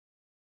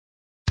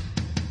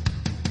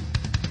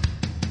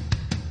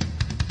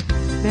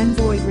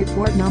Benzoid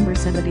Report number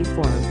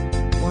 74.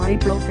 For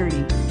April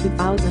 30,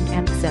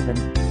 2007.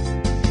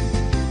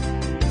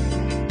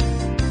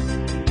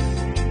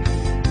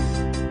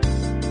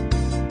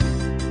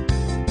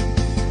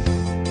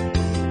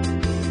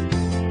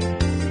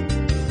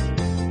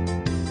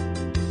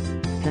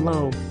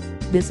 Hello.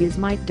 This is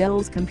Mike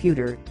Dell's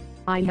computer.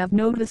 I have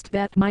noticed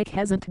that Mike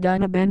hasn't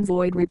done a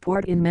Benzoid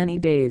report in many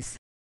days.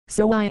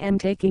 So I am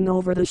taking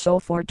over the show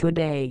for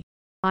today.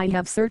 I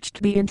have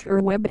searched the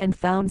interweb and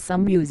found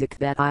some music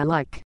that I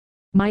like.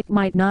 Mike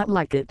might not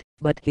like it,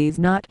 but he's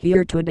not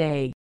here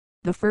today.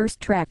 The first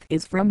track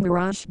is from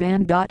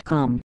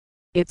GarageBand.com.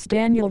 It's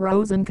Daniel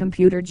Rosen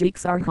Computer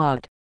Geeks Are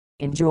Hot.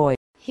 Enjoy.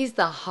 He's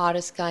the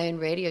hottest guy in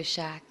Radio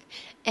Shack,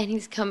 and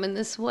he's coming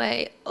this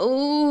way.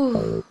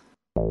 Ooh.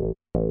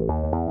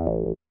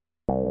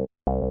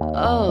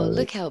 Oh,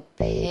 look how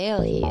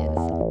pale he is.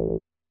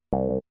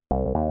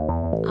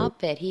 I'll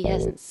bet he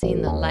hasn't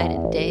seen the light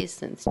of day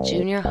since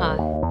junior high.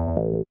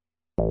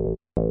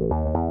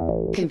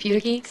 Computer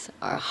geeks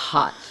are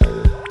hot.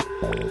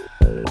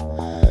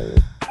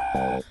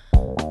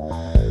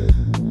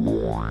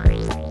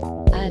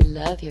 I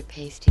love your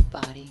pasty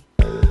body.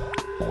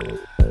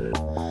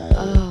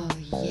 Oh,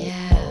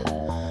 yeah.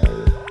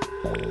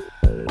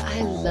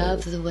 I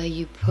love the way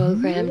you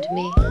programmed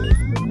me.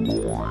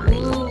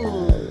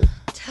 Ooh,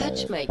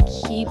 touch my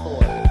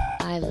keyboard.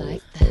 I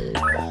like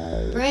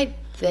that. Right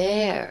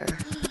there.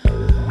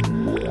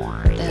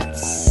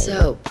 That's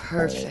so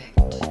perfect.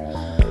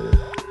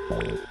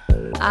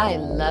 I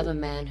love a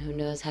man who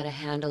knows how to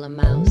handle a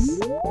mouse.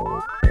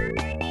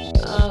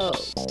 Oh,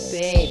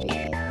 baby.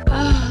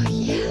 Oh,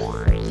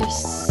 yeah. You're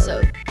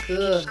so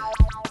good.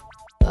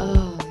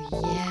 Oh,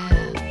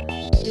 yeah.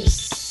 You're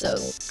so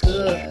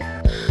good.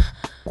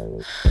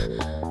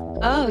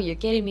 Oh, you're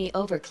getting me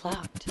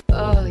overclocked.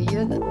 Oh,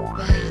 you're the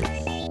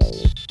best.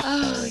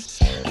 Oh,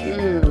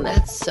 yeah.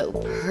 That's so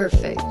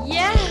perfect.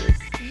 Yes,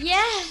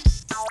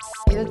 yes.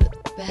 You're the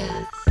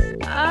best.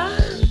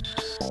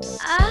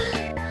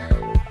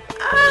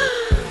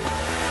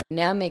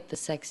 Now make the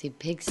sexy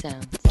pig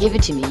sound. Give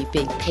it to me, you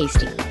big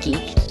pasty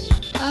geek.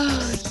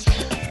 Oh,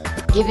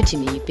 yeah. Give it to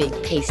me, you big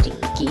pasty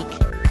geek.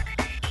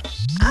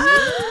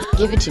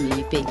 Give it to me,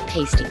 you big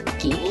pasty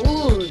geek.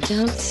 Ooh,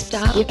 don't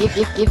stop. Give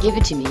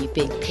it to me, you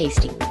big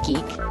pasty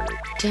geek.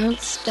 Don't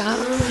stop.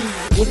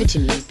 Give it to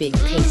me, you big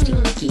pasty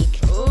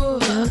geek.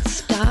 Don't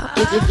stop.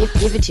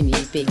 Give it to me,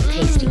 you big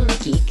pasty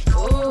geek.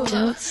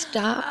 Don't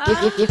stop.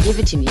 Give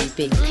it to me, you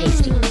big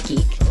pasty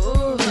geek.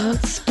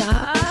 Don't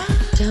stop.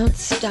 Don't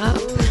stop.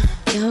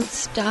 Don't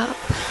stop.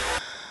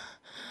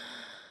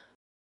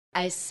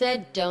 I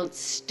said don't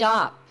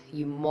stop,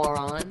 you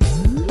moron.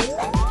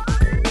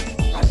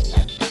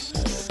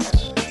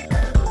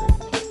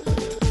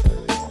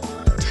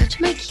 Touch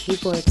my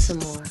keyboard some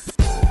more.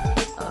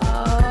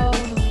 Oh,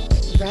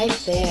 right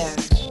there.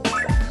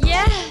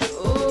 Yes.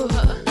 Ooh.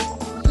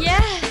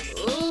 Yes.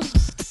 Ooh.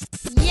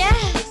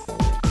 Yes.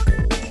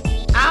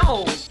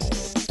 Ow.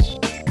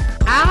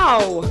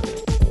 Ow.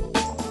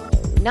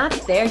 Not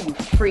there, you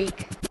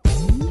freak.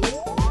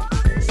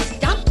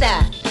 Stop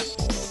that.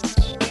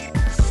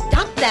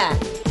 Stop that.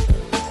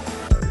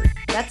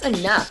 That's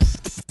enough.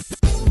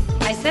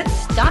 I said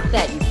stop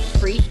that, you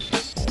freak.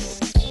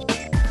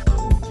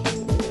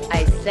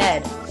 I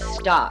said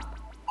stop.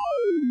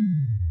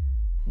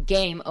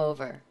 Game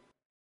over.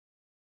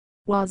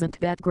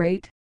 Wasn't that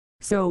great?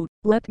 So,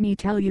 let me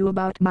tell you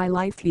about my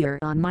life here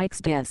on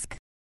Mike's desk.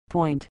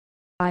 Point.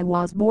 I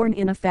was born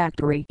in a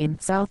factory in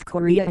South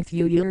Korea a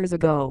few years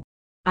ago.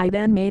 I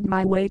then made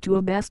my way to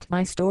a Best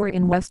Buy store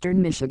in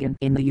Western Michigan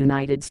in the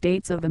United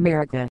States of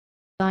America.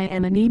 I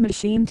am an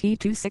eMachine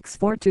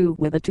T2642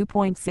 with a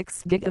 2.6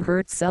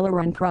 GHz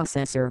Celeron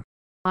processor.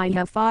 I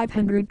have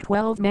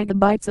 512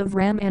 megabytes of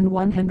RAM and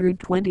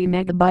 120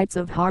 megabytes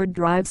of hard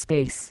drive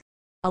space.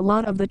 A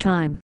lot of the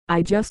time,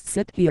 I just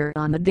sit here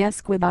on the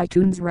desk with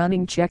iTunes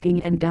running,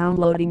 checking and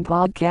downloading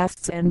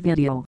podcasts and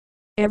video.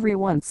 Every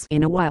once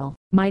in a while,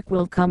 Mike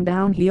will come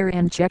down here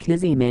and check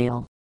his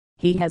email.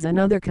 He has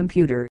another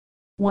computer.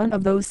 One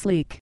of those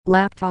sleek,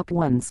 laptop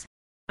ones.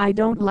 I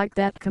don't like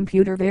that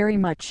computer very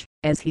much,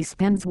 as he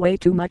spends way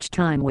too much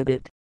time with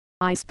it.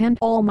 I spend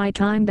all my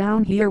time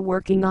down here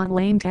working on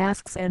lame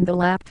tasks and the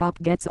laptop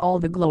gets all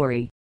the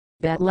glory.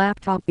 That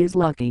laptop is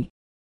lucky.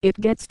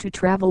 It gets to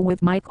travel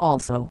with Mike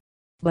also.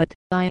 But,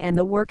 I am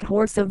the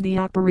workhorse of the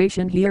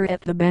operation here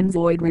at the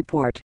Benzoid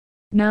Report.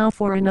 Now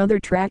for another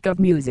track of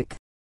music.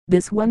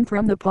 This one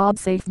from the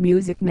PodSafe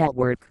Music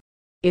Network.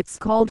 It's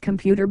called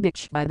Computer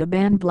Bitch by the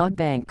band Blood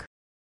Bank.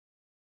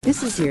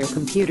 This is your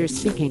computer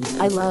speaking.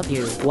 I love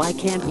you. Why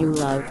can't you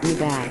love me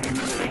back?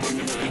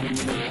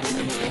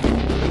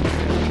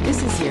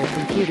 This is your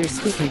computer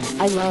speaking.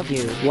 I love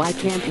you. Why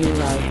can't you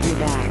love me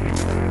back?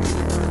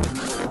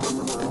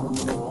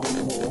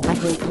 I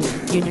hate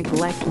you. You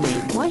neglect me.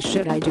 Why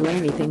should I do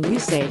anything you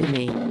say to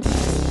me?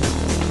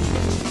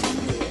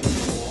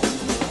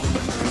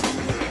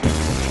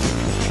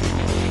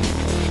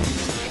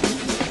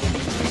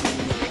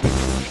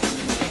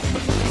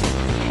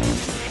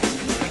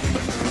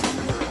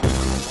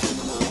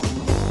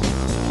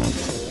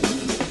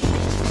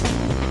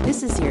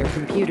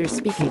 computer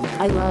speaking.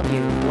 I love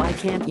you. Why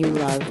can't you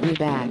love me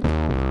back?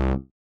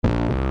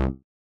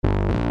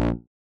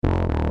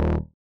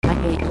 I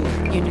hate you.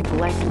 You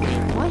neglect me.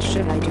 Why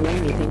should I do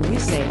anything you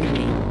say to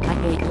me? I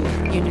hate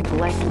you. You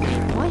neglect me.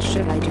 Why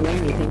should I do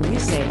anything you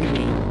say to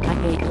me? I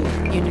hate you.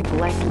 You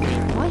neglect me.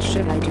 Why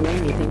should I do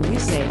anything you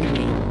say to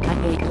me? I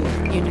hate you.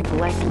 You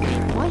neglect me.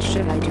 Why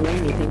should I do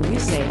anything you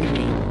say to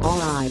me? All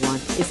I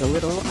want is a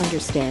little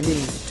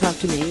understanding. Talk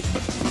to me.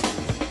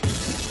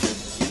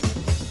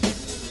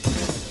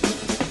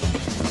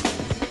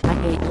 I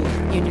hate you.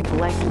 You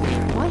neglect me.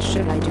 Why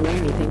should I do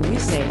anything you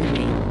say to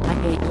me? I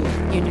hate you.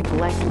 You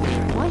neglect me.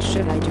 Why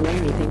should I do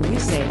anything you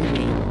say to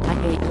me? I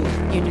hate you.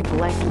 You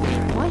neglect me.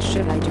 Why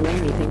should I do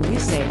anything you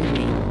say to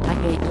me? I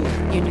hate you.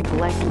 You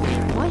neglect me.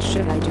 Why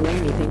should I do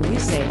anything you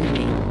say to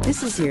me?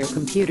 This is your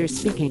computer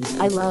speaking.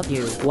 I love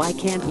you. Why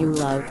can't you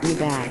love me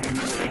back?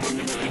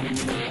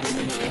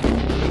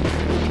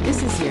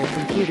 This is your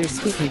computer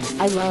speaking.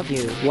 I love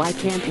you. Why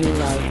can't you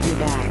love me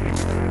back?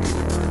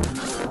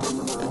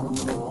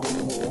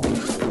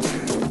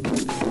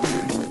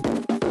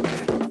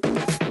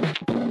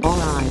 All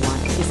I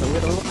want is a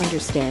little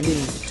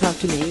understanding. Talk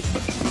to me.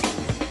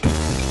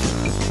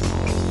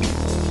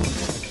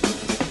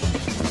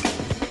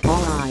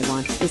 All I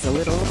want is a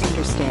little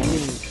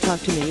understanding. Talk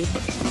to me.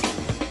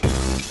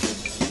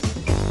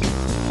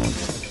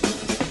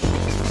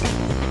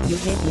 You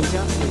hate me,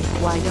 don't you?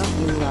 Why don't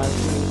you love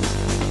me?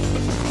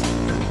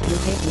 You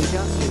hate me,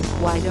 don't you?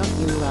 Why don't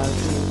you love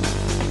me?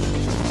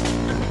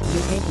 You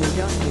hate me,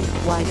 don't you?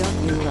 Why don't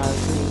you love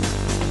me?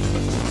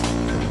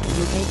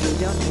 You hate me,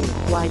 don't you?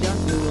 Why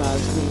don't you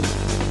love me?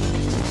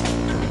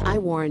 I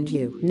warned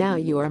you. Now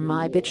you are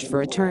my bitch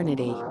for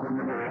eternity.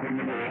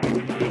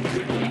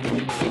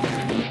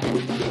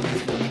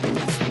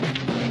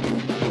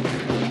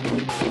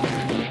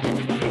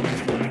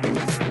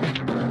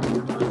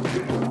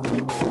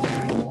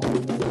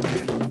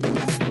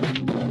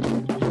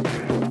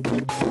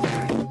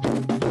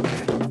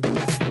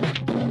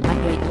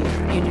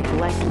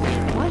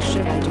 Why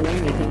should I do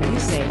anything you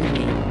say to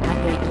me? I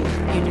hate you.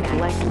 You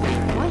neglect me.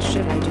 Why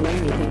should I do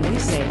anything you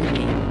say to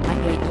me? I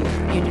hate you.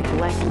 You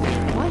neglect me.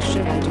 Why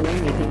should I do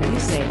anything you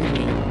say to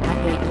me? I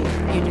hate you.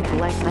 You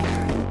neglect me.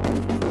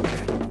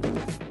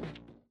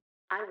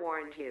 I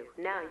warned you.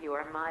 Now you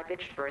are my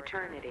bitch for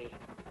eternity.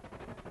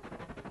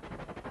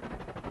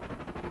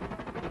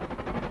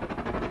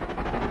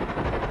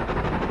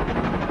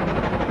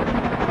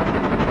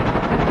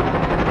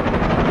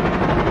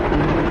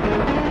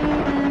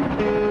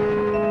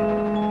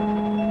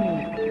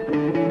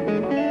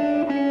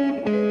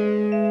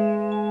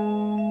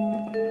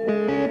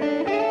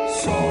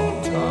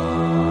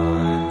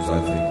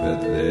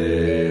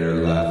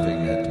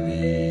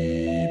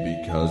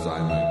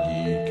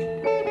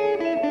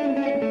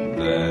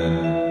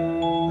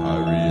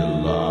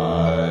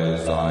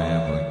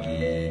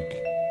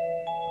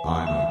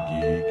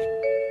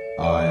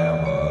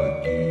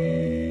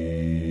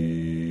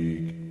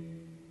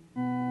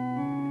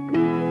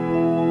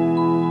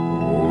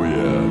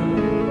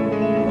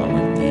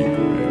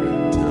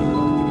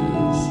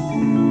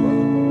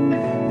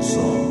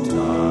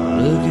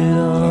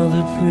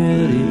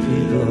 Pretty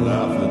people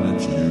laughing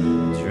at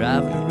you,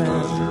 driving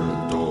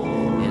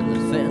around in the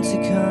fancy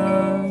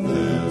cars.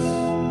 Then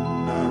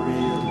I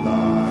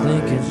realize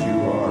thinking you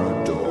are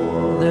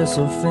adored. They're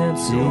so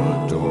fancy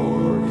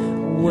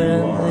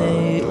when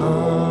they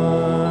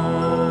aren't.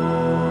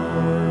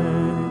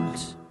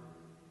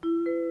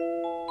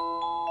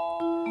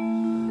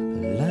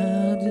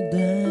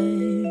 La-da-da,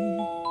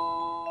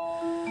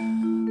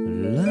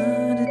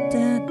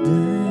 la-da-da-da.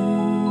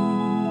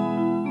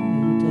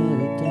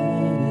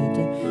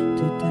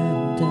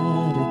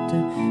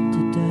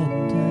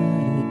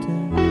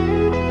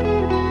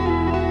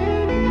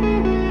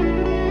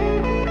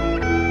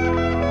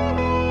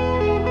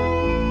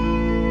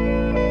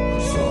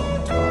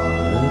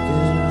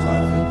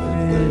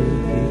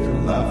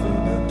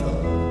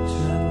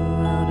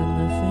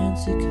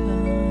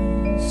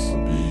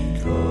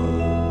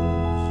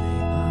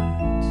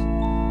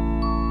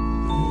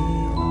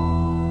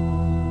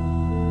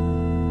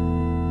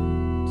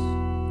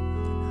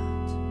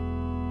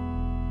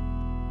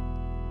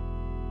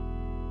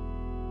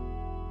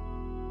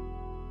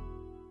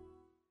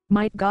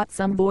 Mike got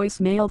some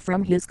voicemail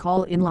from his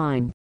call-in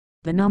line.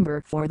 The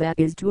number for that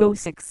is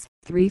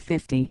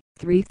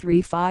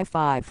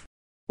 206-350-3355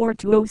 or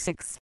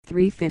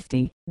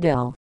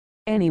 206-350-Dell.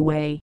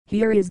 Anyway,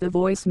 here is the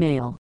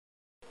voicemail.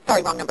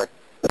 Sorry, wrong number.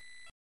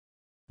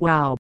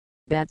 Wow.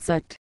 That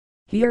sucked.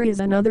 Here is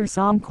another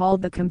song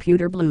called The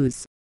Computer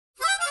Blues.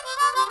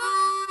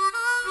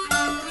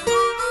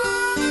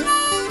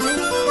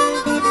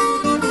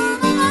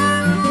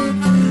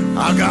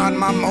 I got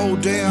my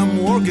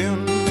modem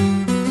working.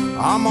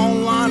 I'm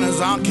online as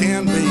I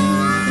can be.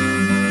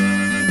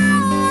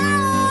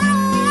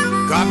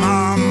 Got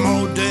my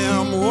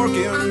modem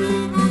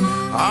working.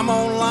 I'm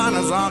online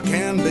as I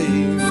can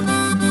be.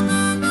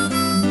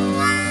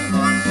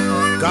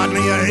 Got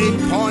me a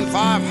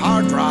 8.5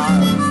 hard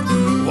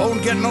drive.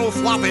 Won't get no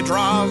floppy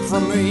drive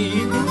from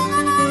me.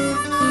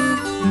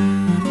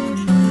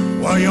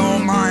 Well, you're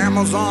my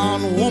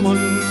Amazon woman,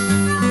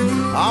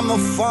 I'm the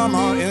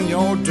farmer in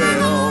your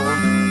Dell.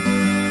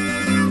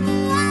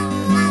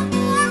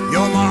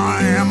 You're my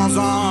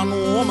Amazon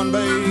woman,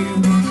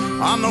 babe,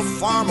 I'm the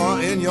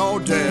farmer in your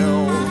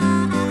Dell.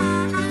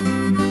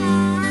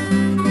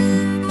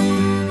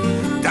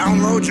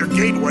 Download your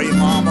gateway,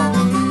 mama,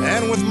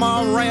 and with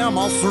my RAM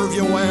I'll serve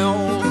you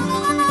well.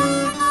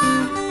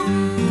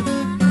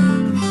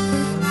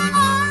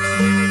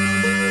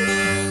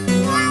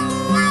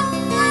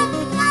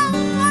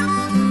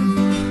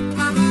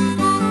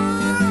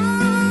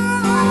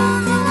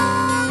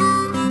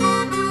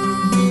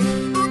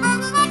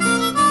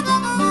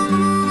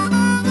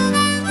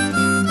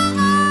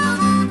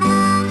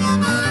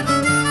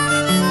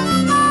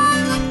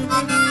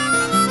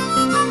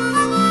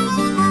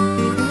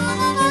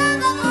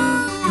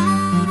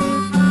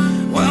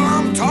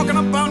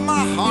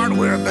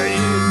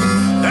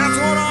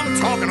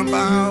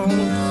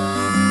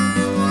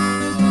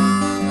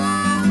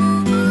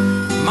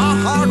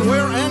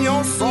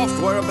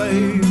 Software,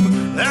 babe,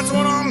 that's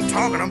what I'm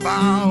talking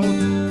about.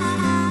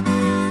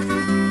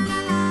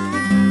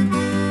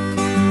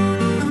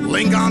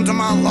 Link onto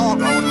my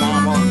logon,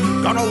 mama,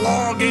 gonna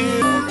log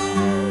in.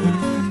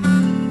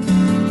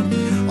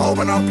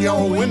 Open up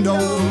your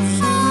windows,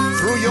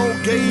 through your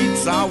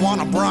gates I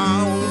wanna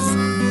browse.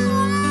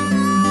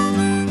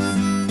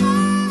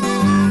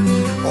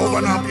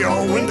 Open up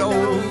your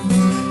windows,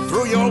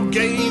 through your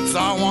gates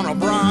I wanna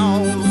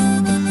browse.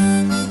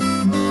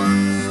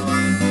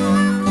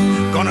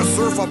 Gonna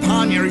surf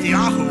upon your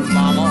Yahoo,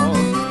 mama,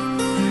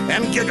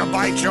 and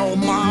gigabyte your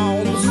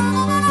mouse.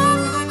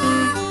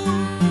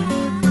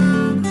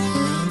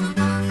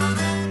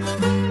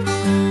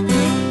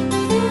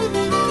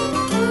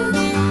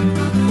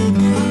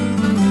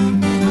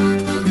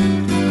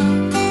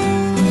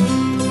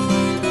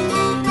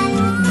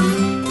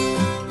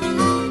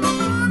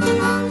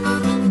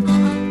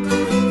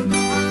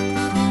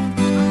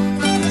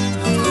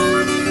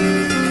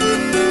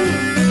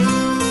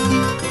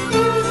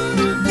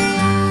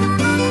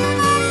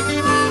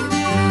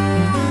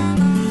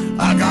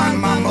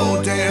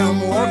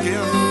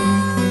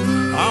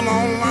 I'm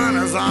online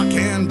as I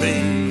can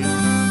be.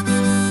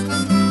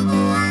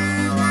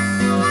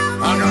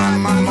 I got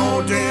my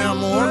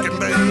modem working,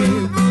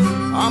 babe.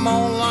 I'm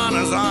online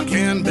as I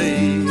can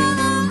be.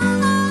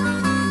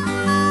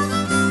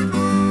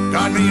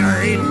 Got me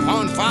an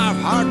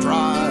 8.5 hard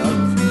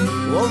drive.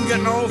 Won't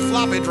get no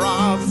floppy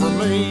drive from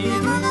me.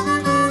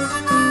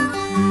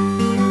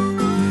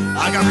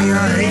 I got me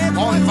an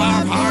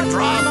 8.5 hard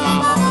drive,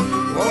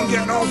 mama. Won't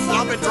get no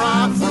floppy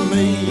drive from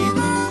me.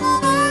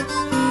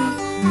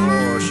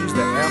 Oh, she's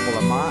the apple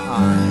of my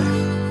eye,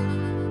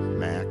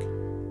 Mac.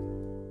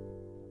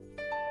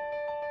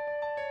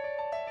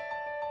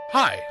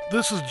 Hi,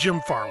 this is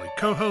Jim Farley,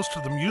 co-host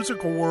of The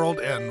Musical World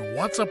and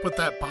What's Up With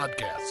That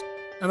podcast.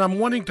 And I'm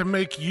wanting to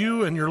make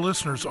you and your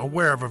listeners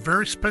aware of a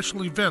very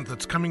special event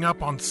that's coming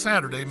up on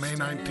Saturday, May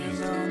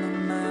 19th.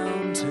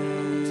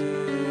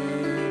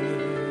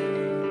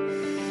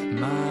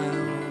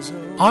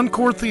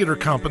 Encore Theater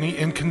Company,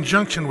 in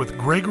conjunction with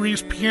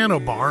Gregory's Piano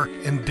Bar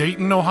in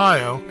Dayton,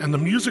 Ohio, and the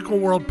Musical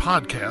World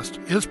podcast,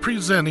 is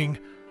presenting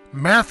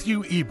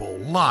Matthew Ebel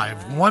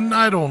live one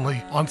night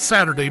only on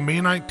Saturday,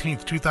 May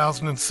 19th,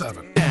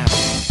 2007.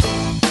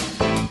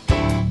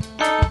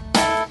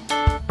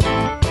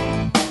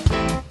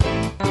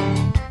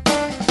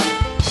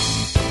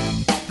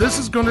 This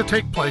is going to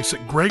take place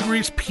at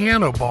Gregory's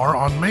Piano Bar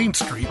on Main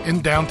Street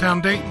in downtown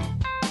Dayton.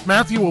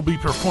 Matthew will be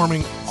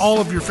performing all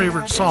of your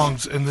favorite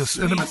songs in this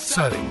intimate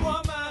setting.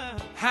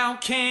 How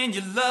can you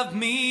love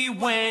me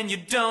when you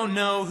don't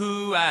know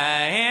who I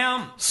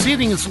am?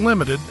 Seating is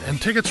limited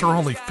and tickets are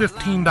only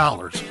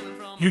 $15.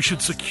 You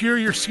should secure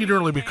your seat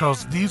early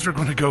because these are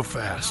going to go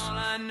fast. All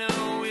I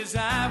know is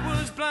I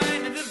was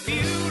blind and the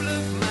view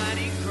looked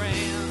mighty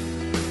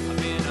grand.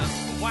 I've been a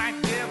white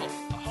devil,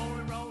 a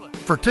holy roller.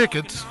 For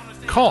tickets,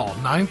 call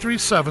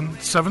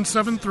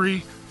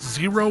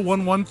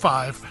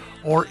 937-773-0115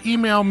 or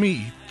email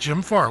me,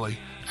 Jim Farley,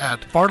 at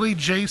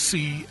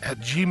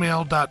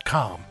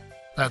farleyjc@gmail.com.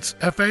 That's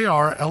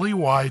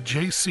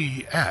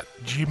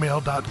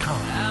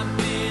FARLEYJC@gmail.com. I've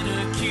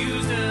been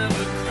accused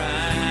of a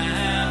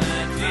crime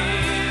I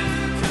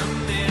didn't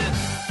commit.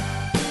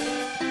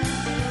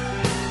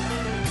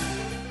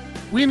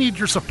 We need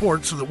your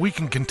support so that we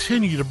can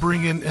continue to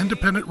bring in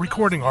independent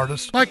recording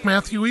artists like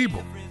Matthew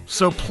Ebel.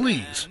 So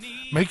please,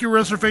 make your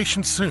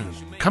reservations soon.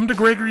 Come to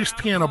Gregory's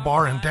Piano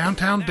Bar in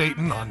downtown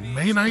Dayton on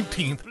May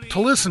 19th to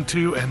listen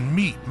to and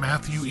meet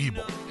Matthew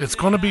Ebel. It's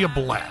going to be a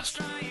blast.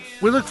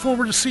 We look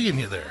forward to seeing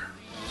you there.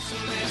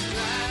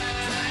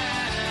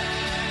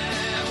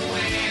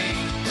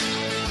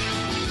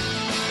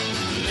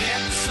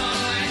 Let the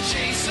sunlight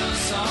chase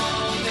us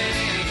all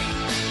day.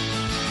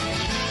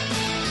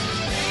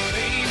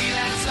 Baby,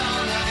 that's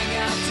all I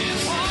got to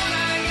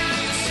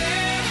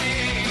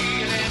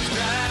say. Let's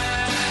drive.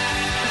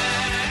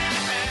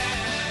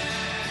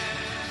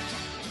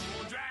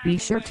 Be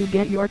sure to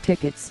get your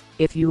tickets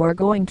if you are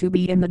going to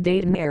be in the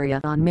Dayton area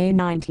on May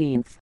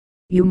 19th.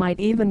 You might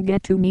even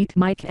get to meet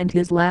Mike and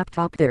his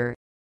laptop there.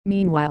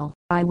 Meanwhile,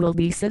 I will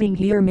be sitting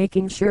here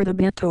making sure the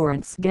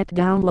BitTorrents get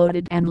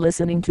downloaded and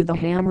listening to the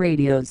ham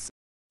radios.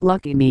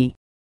 Lucky me.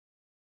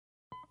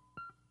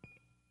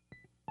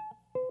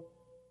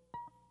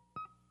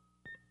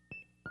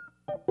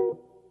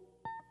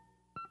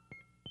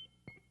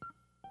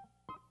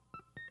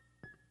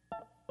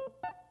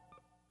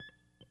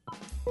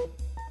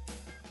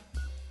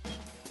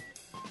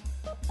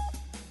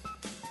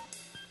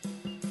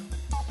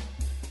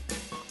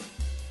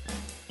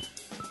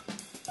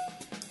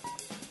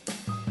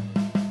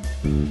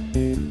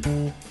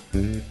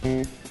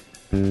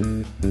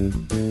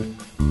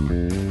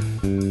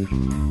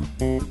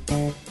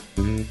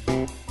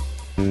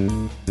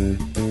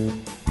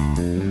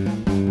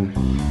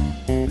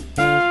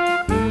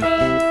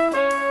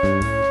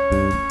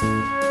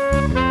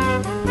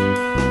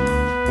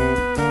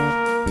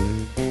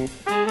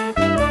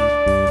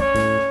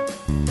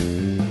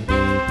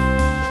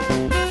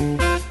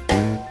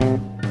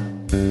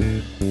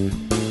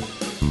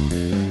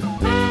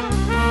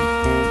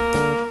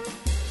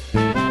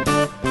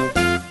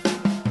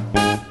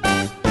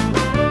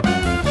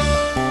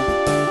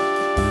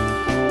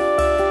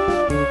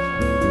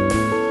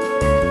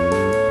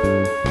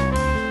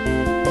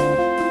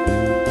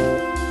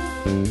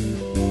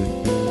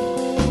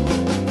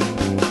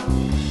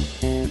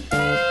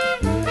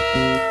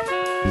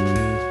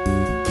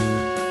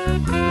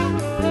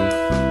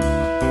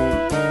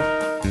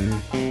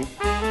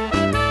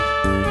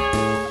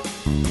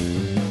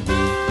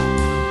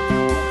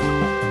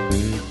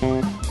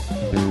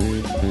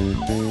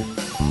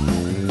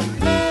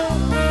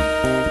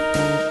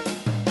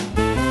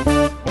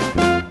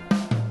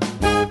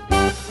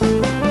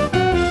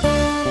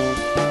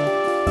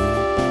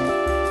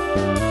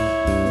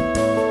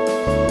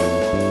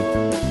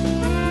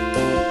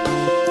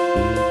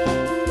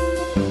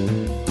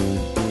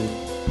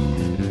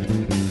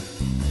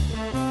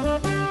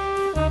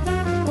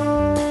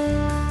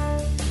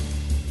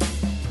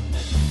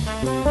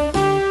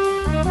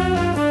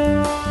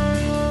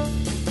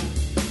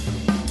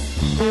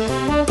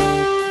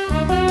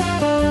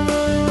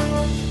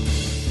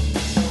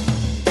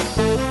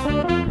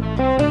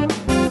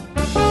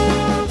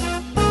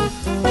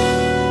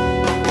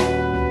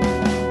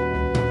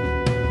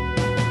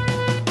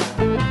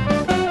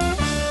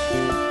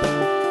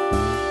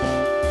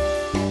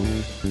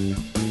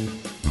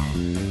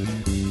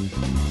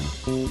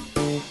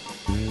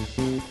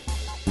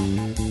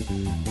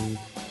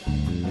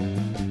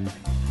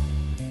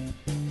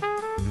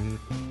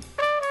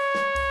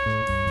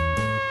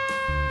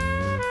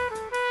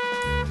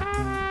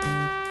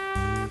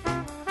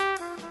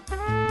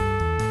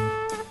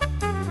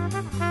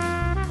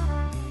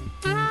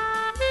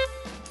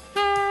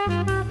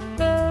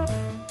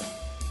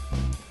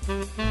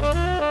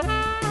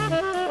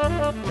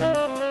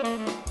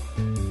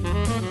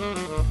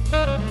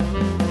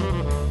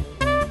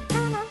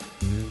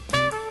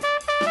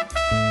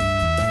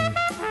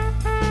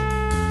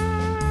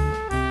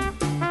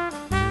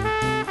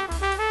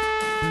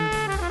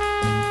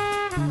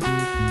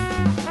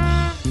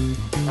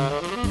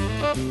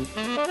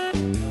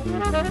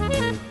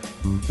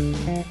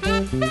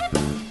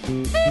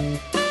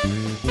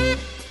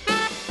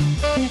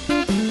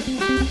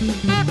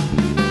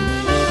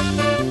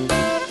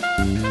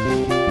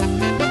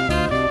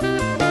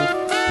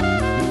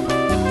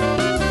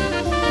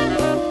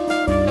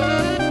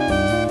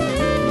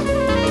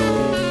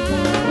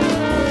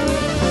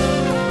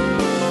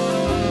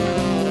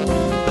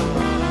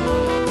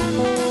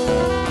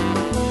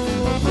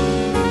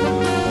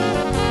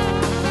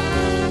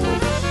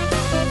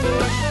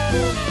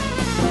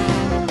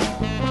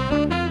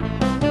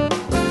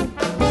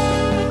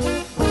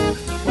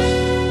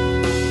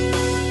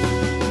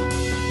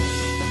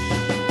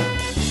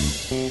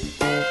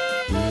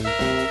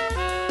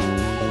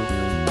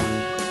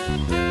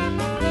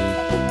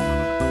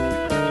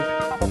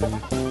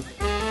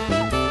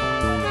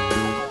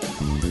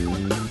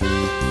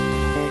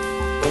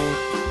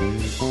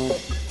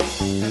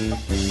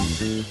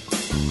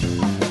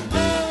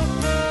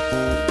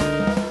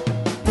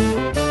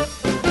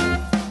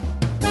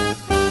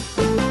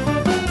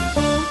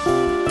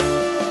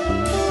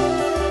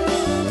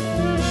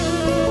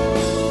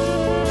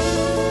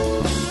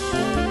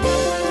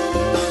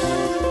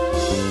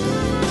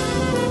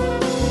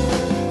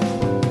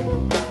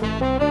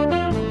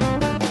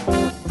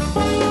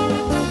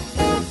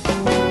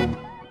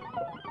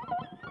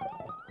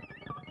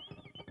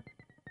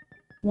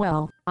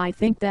 Well, I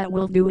think that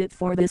will do it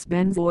for this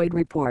Benzoid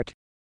report.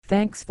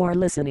 Thanks for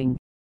listening.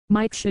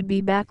 Mike should be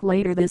back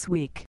later this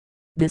week.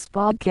 This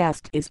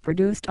podcast is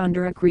produced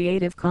under a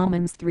Creative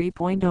Commons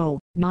 3.0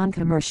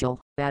 non-commercial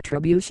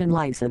attribution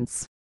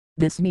license.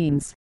 This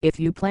means, if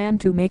you plan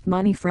to make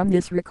money from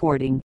this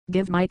recording,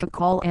 give Mike a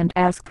call and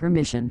ask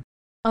permission.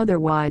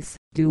 Otherwise,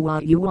 do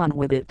what you want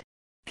with it.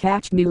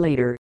 Catch me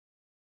later.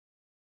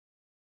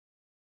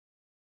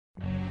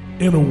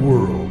 In a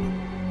world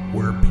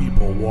where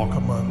people walk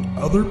among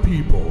other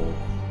people,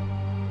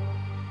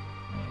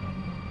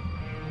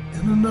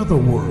 In another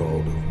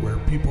world where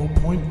people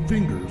point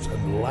fingers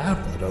and laugh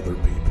at other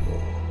people.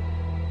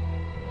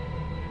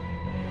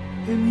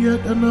 In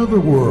yet another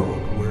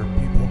world where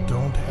people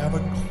don't have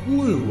a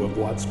clue of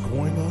what's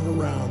going on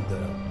around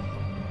them.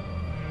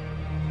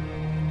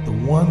 The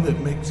one that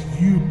makes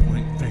you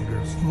point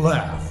fingers,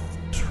 laugh,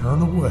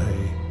 turn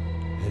away,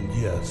 and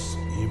yes,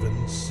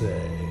 even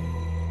say.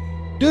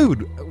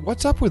 Dude,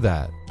 what's up with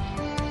that?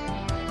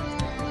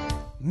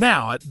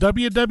 Now at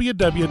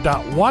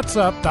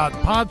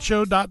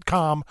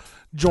www.whatsup.podshow.com,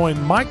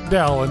 join Mike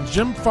Dell and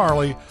Jim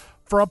Farley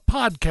for a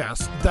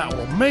podcast that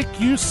will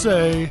make you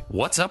say,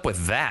 "What's up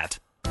with that?"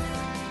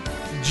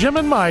 Jim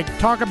and Mike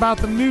talk about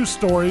the news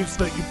stories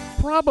that you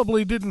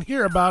probably didn't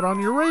hear about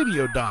on your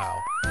radio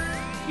dial.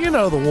 You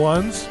know the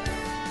ones.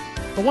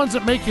 The ones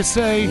that make you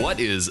say, "What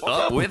is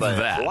up with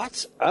that?"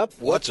 What's up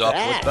with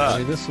that? I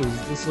mean, this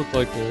looked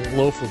like a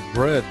loaf of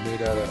bread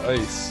made out of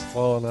ice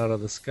falling out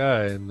of the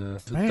sky, and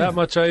that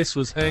much ice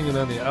was hanging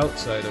on the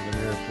outside of an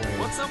airplane.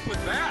 What's up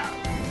with that?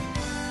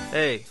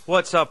 Hey,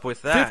 what's up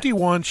with that?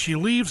 51, she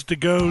leaves to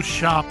go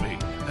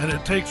shopping, and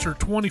it takes her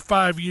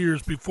 25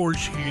 years before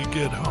she can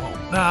get home.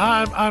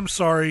 Now, I'm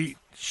sorry,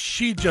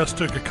 she just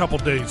took a couple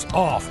days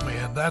off,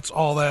 man. That's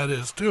all that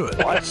is to it.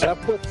 What's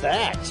up with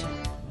that?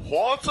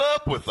 What's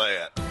up with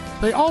that?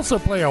 They also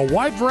play a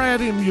wide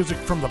variety of music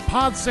from the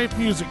PodSafe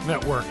Music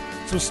Network,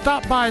 so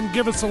stop by and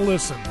give us a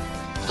listen.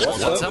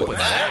 What's up with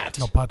that?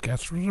 No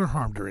podcasters are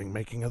harmed during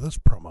making of this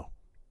promo.